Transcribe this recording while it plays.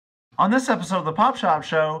On this episode of the Pop Shop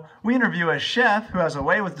Show, we interview a chef who has a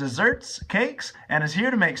way with desserts, cakes, and is here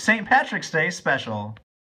to make St. Patrick's Day special.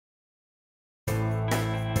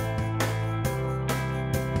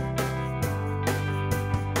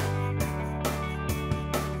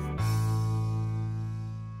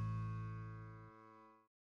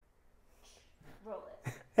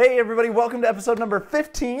 Hey everybody, welcome to episode number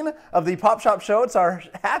 15 of the Pop Shop Show. It's our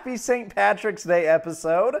Happy St. Patrick's Day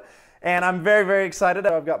episode, and I'm very, very excited.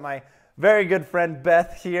 I've got my very good friend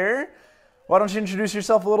Beth here. Why don't you introduce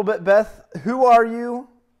yourself a little bit, Beth? Who are you?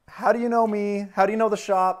 How do you know me? How do you know the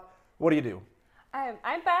shop? What do you do? I'm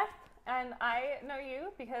Beth, and I know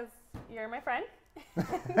you because you're my friend.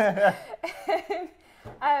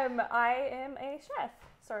 I am a chef,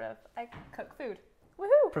 sort of. I cook food.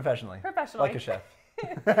 Woohoo! Professionally. Professionally. Like a chef.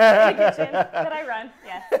 In the kitchen that I run,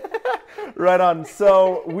 yes. Right on.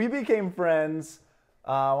 So we became friends,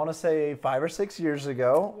 I want to say 5 or 6 years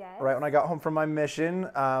ago, Yes. right when I got home from my mission.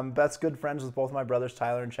 Beth's good friends with both my brothers,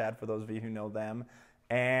 Tyler and Chad, for those of you who know them.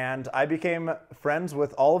 And I became friends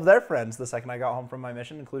with all of their friends the second I got home from my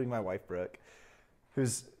mission, including my wife, Brooke,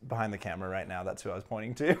 who's behind the camera right now. That's who I was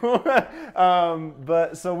pointing to.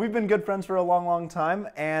 But so we've been good friends for a long, long time.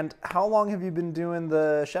 And how long have you been doing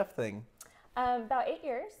the chef thing? About 8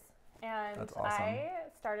 years, and That's awesome. I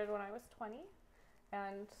started when I was 20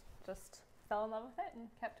 and just fell in love with it and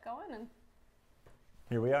kept going, and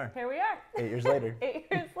Here we are. here we are. 8 years later. 8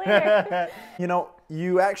 years later. You know,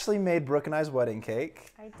 you actually made Brooke and I's wedding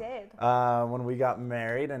cake. I did. When we got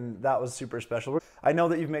married, and that was super special. I know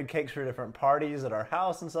that you've made cakes for different parties at our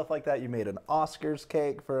house and stuff like that. You made an Oscars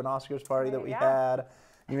cake for an Oscars party that we had.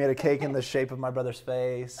 You made a cake in the shape of my brother's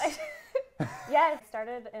face. Yeah, I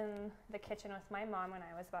started in the kitchen with my mom when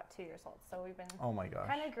I was about 2 years old. So we've been Oh my gosh.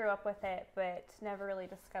 kind of grew up with it, but never really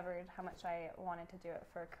discovered how much I wanted to do it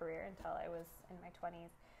for a career until I was in my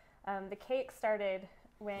 20s. The cake started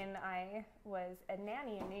when I was a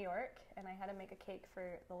nanny in New York, and I had to make a cake for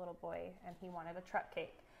the little boy, and he wanted a truck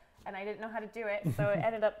cake. And I didn't know how to do it, so it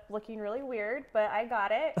ended up looking really weird, but I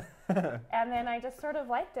got it. And then I just sort of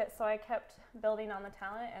liked it, so I kept building on the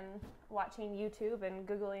talent and watching YouTube and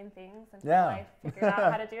Googling things until I figured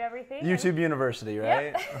out how to do everything. YouTube University,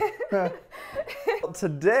 right? Yep.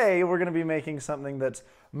 Today, we're going to be making something that's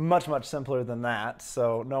much, much simpler than that,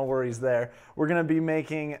 so no worries there. We're going to be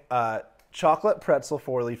making chocolate pretzel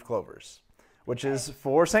 4-leaf clovers, which is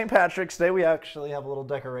for St. Patrick's Day. We actually have a little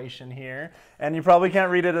decoration here, and you probably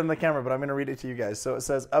can't read it in the camera, but I'm going to read it to you guys. So it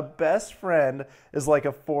says, a best friend is like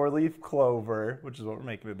a 4-leaf clover, which is what we're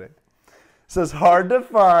making today. It says, hard to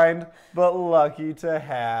find, but lucky to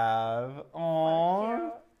have.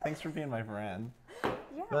 Aww. Thanks for being my friend.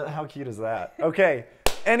 Yeah. But how cute is that? Okay.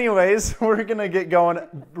 Anyways, we're going to get going.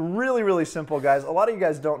 Really, really simple, guys. A lot of you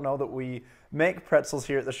guys don't know that we make pretzels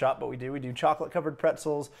here at the shop, but we do. We do chocolate-covered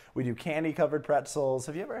pretzels. We do candy-covered pretzels.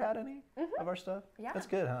 Have you ever had any of our stuff? Yeah. That's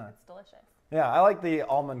good, huh? It's delicious. Yeah, I like the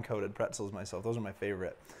almond-coated pretzels myself. Those are my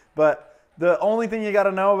favorite. But the only thing you got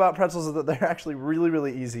to know about pretzels is that they're actually really,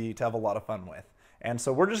 really easy to have a lot of fun with. And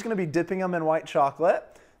so we're just going to be dipping them in white chocolate.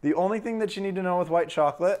 The only thing that you need to know with white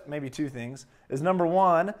chocolate, maybe two things, is number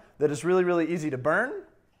one, that it's really, really easy to burn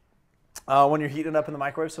when you're heating it up in the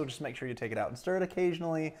microwave, so just make sure you take it out and stir it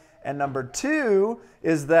occasionally. And number two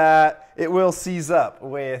is that it will seize up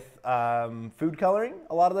with food coloring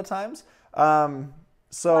a lot of the times.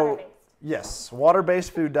 Water-based. Yes,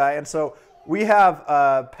 water-based food dye. And so we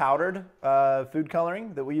have powdered food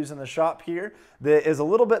coloring that we use in the shop here that is a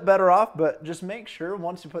little bit better off, but just make sure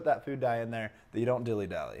once you put that food dye in there that you don't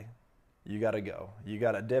dilly-dally. You got to go. You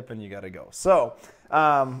got to dip and you got to go. So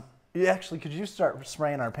actually, could you start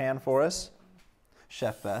spraying our pan for us?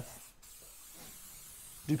 Chef Beth.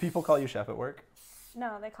 Do people call you chef at work?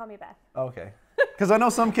 No, they call me Beth. Okay. Because I know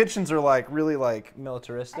some kitchens are like really like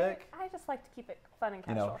militaristic. I just like to keep it fun and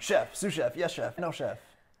You casual. know, chef, sous chef, yes chef, no chef.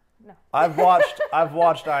 No. I've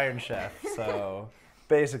watched Iron Chef, so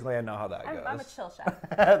basically I know how that goes. I'm a chill chef.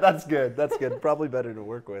 That's good. That's good. Probably better to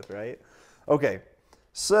work with, right? Okay.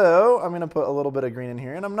 So I'm going to put a little bit of green in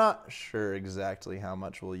here, and I'm not sure exactly how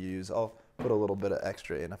much we'll use. I'll put a little bit of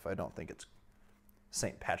extra in if I don't think it's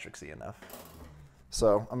St. Patrick's-y enough.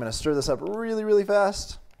 So I'm going to stir this up really, really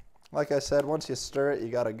fast. Like I said, once you stir it, you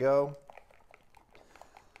got to go.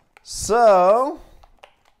 So,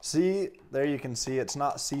 see, there you can see it's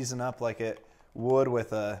not seasoned up like it would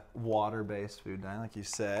with a water-based food dye, like you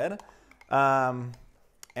said. And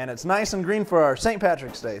it's nice and green for our St.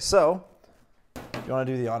 Patrick's Day. So, you want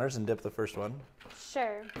to do the honors and dip the first one?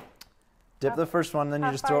 Sure. Dip the first one, then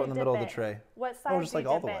you just throw it in the middle of the dip it? tray. What side Oh, just do like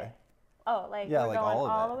you all dip the it? way. Oh, like Yeah, we're like going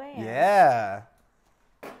all of the it. way in? Yeah.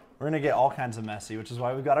 We're going to get all kinds of messy, which is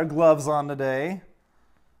why we've got our gloves on today.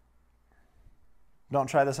 Don't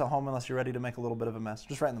try this at home unless you're ready to make a little bit of a mess.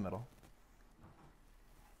 Just right in the middle.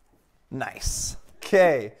 Nice.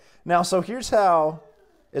 Okay. Now, so here's how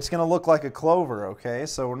it's going to look like a clover, okay?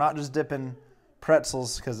 So we're not just dipping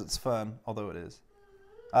pretzels because it's fun, although it is.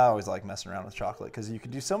 I always like messing around with chocolate because you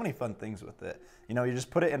can do so many fun things with it. You know, you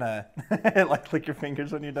just put it in a, like click your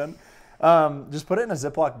fingers when you're done. Just put it in a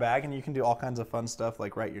Ziploc bag and you can do all kinds of fun stuff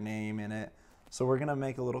like write your name in it. So we're going to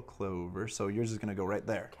make a little clover. So yours is going to go right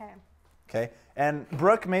there. Okay. Okay. And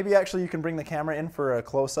Brooke, maybe actually you can bring the camera in for a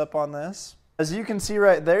close-up on this. As you can see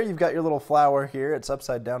right there, you've got your little flower here. It's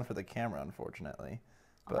upside down for the camera, unfortunately.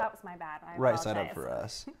 But that was my bad. I right apologize. side up for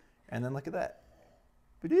us. And then look at that.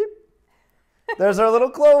 Ba-doop. There's our little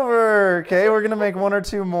clover. Okay, we're going to make one or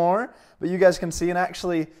two more. But you guys can see, and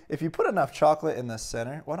actually, if you put enough chocolate in the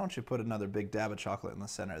center, why don't you put another big dab of chocolate in the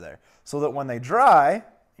center there? So that when they dry,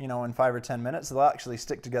 you know, in 5 or 10 minutes, they'll actually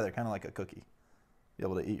stick together, kind of like a cookie. Be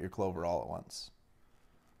able to eat your clover all at once.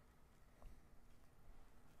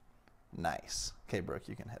 Nice. Okay, Brooke,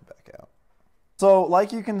 you can head back out. So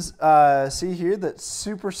like you can see here, that's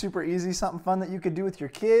super, super easy, something fun that you could do with your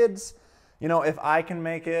kids. You know, if I can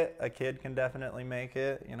make it, a kid can definitely make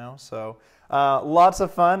it, you know. So lots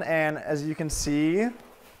of fun, and as you can see,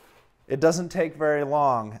 it doesn't take very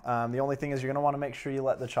long. The only thing is you're going to want to make sure you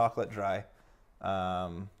let the chocolate dry.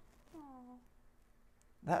 That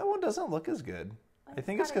one doesn't look as good. I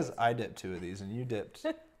think it's because I dipped 2 of these and you dipped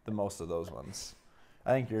the most of those ones.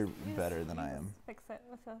 I think you're better than I am. Fix it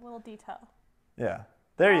with a little detail. Yeah.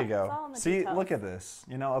 There you go. It's all in the See, details. look at this.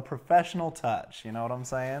 You know, a professional touch. You know what I'm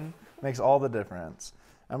saying? Makes all the difference.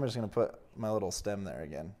 I'm just going to put my little stem there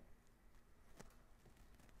again.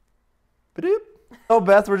 Ba-doop. So,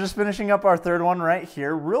 Beth, we're just finishing up our third one right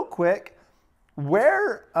here. Real quick,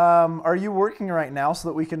 where are you working right now so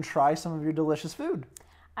that we can try some of your delicious food?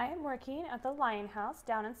 I am working at the Lion House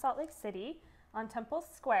down in Salt Lake City on Temple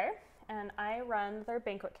Square, and I run their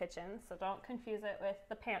banquet kitchen, so don't confuse it with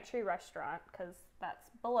the pantry restaurant because that's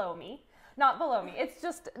below me. Not below me, it's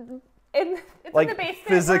just it's like in the basement.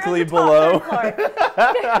 Physically below. below.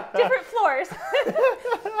 Different floors.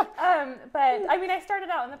 But I mean, I started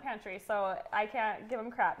out in the pantry, so I can't give them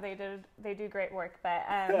crap. They do great work,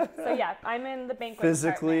 but so yeah, I'm in the banquet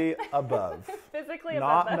Physically department. above. Physically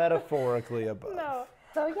above. Not metaphorically above. No.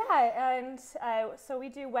 So yeah, and so we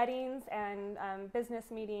do weddings and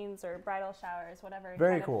business meetings or bridal showers, whatever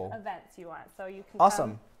Very kind cool. of events you want. So you can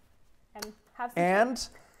Awesome. come and have some And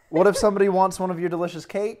what if somebody wants one of your delicious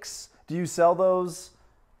cakes? Do you sell those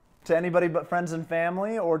to anybody but friends and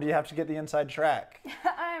family, or do you have to get the inside track?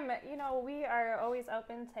 You know, we are always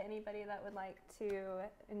open to anybody that would like to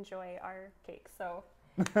enjoy our cakes. So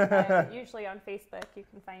usually on Facebook you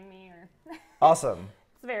can find me, or Awesome.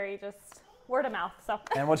 it's very just word of mouth. So.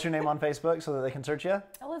 And what's your name on Facebook so that they can search you?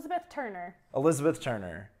 Elizabeth Turner. Elizabeth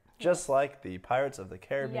Turner. Just like the Pirates of the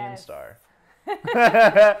Caribbean Yes. star.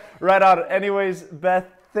 Right on. Anyways, Beth,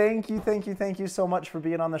 thank you so much for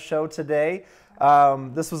being on the show today.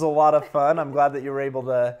 This was a lot of fun. I'm glad that you were able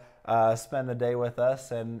to spend the day with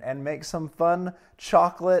us and make some fun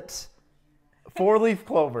chocolate 4-leaf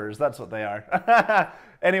clovers. That's what they are.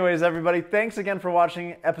 Anyways, everybody, thanks again for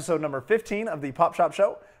watching episode number 15 of the Pop Shop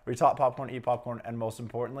Show, where we talk popcorn, eat popcorn, and most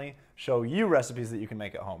importantly, show you recipes that you can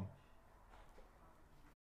make at home.